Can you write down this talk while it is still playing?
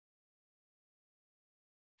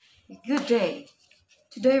Good day.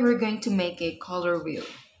 Today we're going to make a color wheel.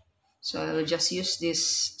 So I'll just use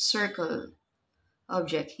this circle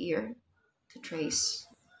object here to trace.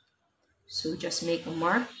 So just make a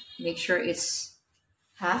mark, make sure it's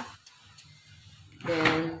half.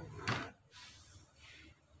 Then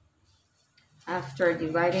after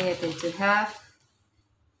dividing it into half,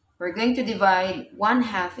 we're going to divide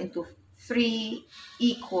 1/2 into 3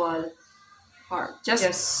 equal parts.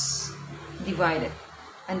 Just divide it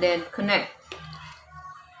and then connect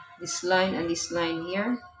this line and this line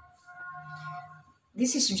here.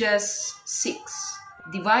 This is just 6.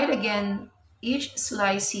 Divide again each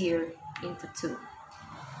slice here into 2.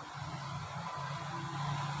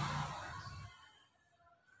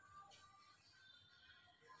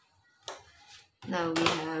 Now we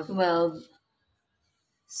have 12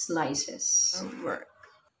 slices of work.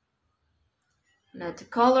 Now to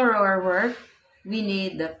color our work, we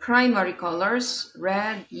need the primary colors,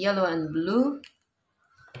 red, yellow, and blue.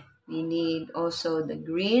 We need also the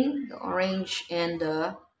green, the orange, and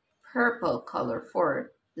the purple color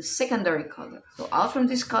for the secondary color. So out from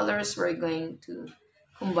these colors, we're going to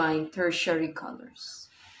combine tertiary colors.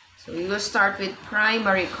 So we will start with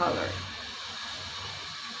primary color.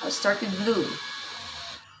 I'll start with blue.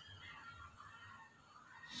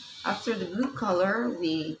 After the blue color,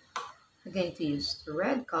 we are going to use the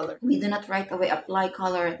red color. We do not right away apply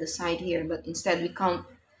color at the side here, but instead we count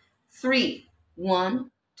 3.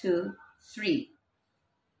 1, 2, 3.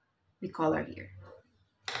 We color here.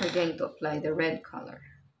 We're going to apply the red color.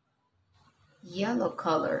 Yellow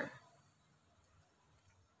color.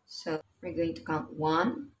 So we're going to count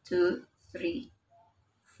 1, 2, 3,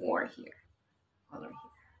 4 here. Color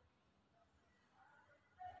here.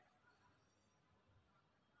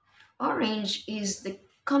 Orange is the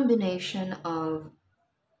combination of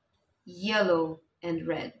yellow and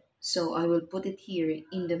red. So I will put it here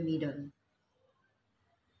in the middle.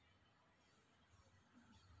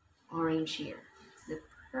 Orange here. The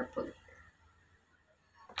purple here.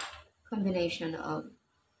 Combination of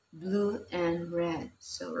blue and red.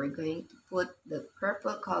 So we're going to put the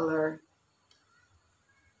purple color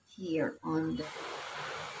here on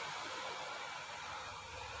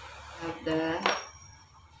the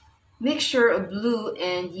mixture of blue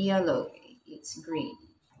and yellow. It's green.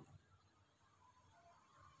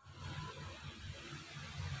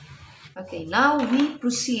 Okay, now we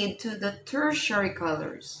proceed to the tertiary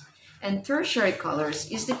colors. And tertiary colors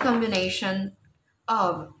is the combination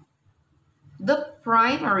of the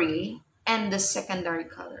primary and the secondary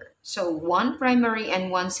color. So one primary and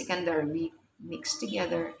one secondary we mix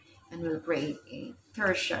together and will create a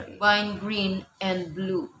tertiary. Combine green and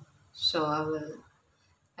blue. So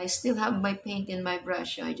I still have my paint in my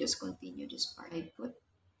brush, so I just continue this part. I put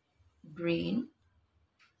green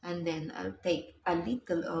and then I'll take a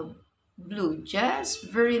little of blue, just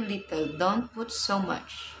very little, don't put so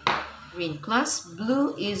much. Green plus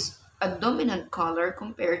blue is a dominant color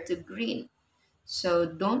compared to green, so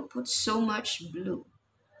don't put so much blue.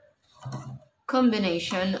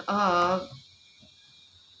 Combination of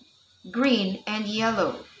green and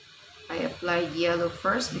yellow. I applied yellow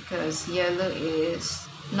first because yellow is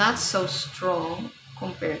not so strong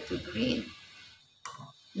compared to green.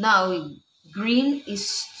 Now green is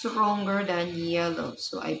stronger than yellow,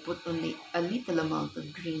 so I put only a little amount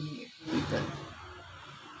of green here. Little.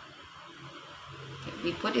 Okay,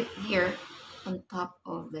 we put it here on top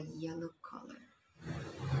of the yellow color.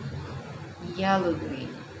 Yellow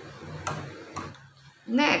green.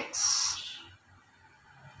 Next,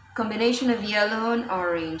 combination of yellow and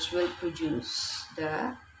orange will produce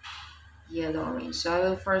the yellow orange. So I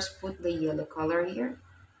will first put the yellow color here,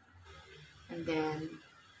 and then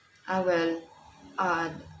I will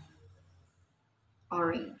add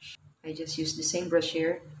orange. I just use the same brush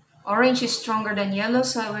here. Orange is stronger than yellow,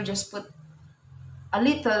 so I will just put a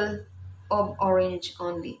little of orange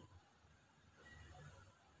only.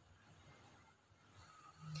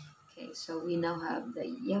 Okay, so we now have the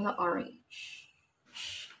yellow orange.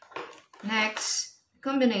 Next,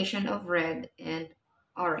 combination of red and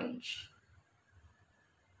orange.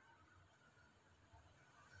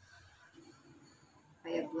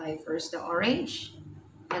 I apply first the orange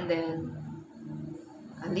and then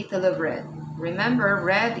a little of red. Remember,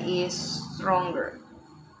 red is stronger.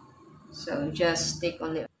 So just stick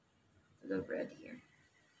on the red here.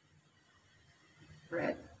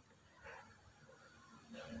 Red.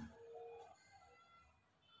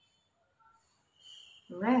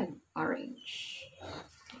 Red, orange.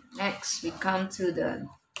 Next, we come to the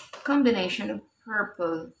combination of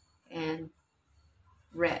purple and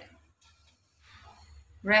red.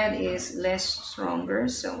 Red is less stronger,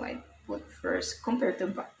 so I put first compared to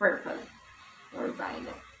purple or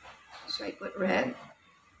violet. So I put red.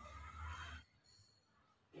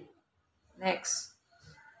 Next,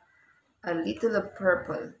 a little of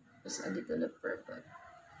purple. Just a little of purple.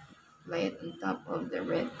 Lay it on top of the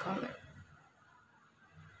red color.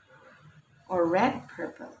 Or red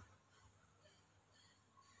purple.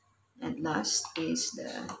 And last is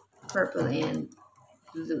the purple and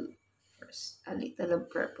blue. First, a little of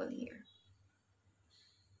purple here.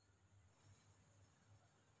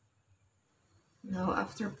 Now,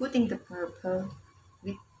 after putting the purple,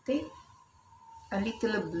 we take a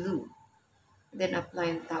little of blue, then apply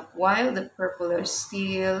on top while the purple are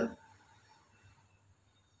still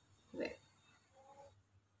wet.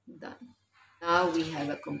 Done. Now we have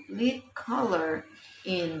a complete color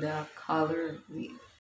in the color wheel.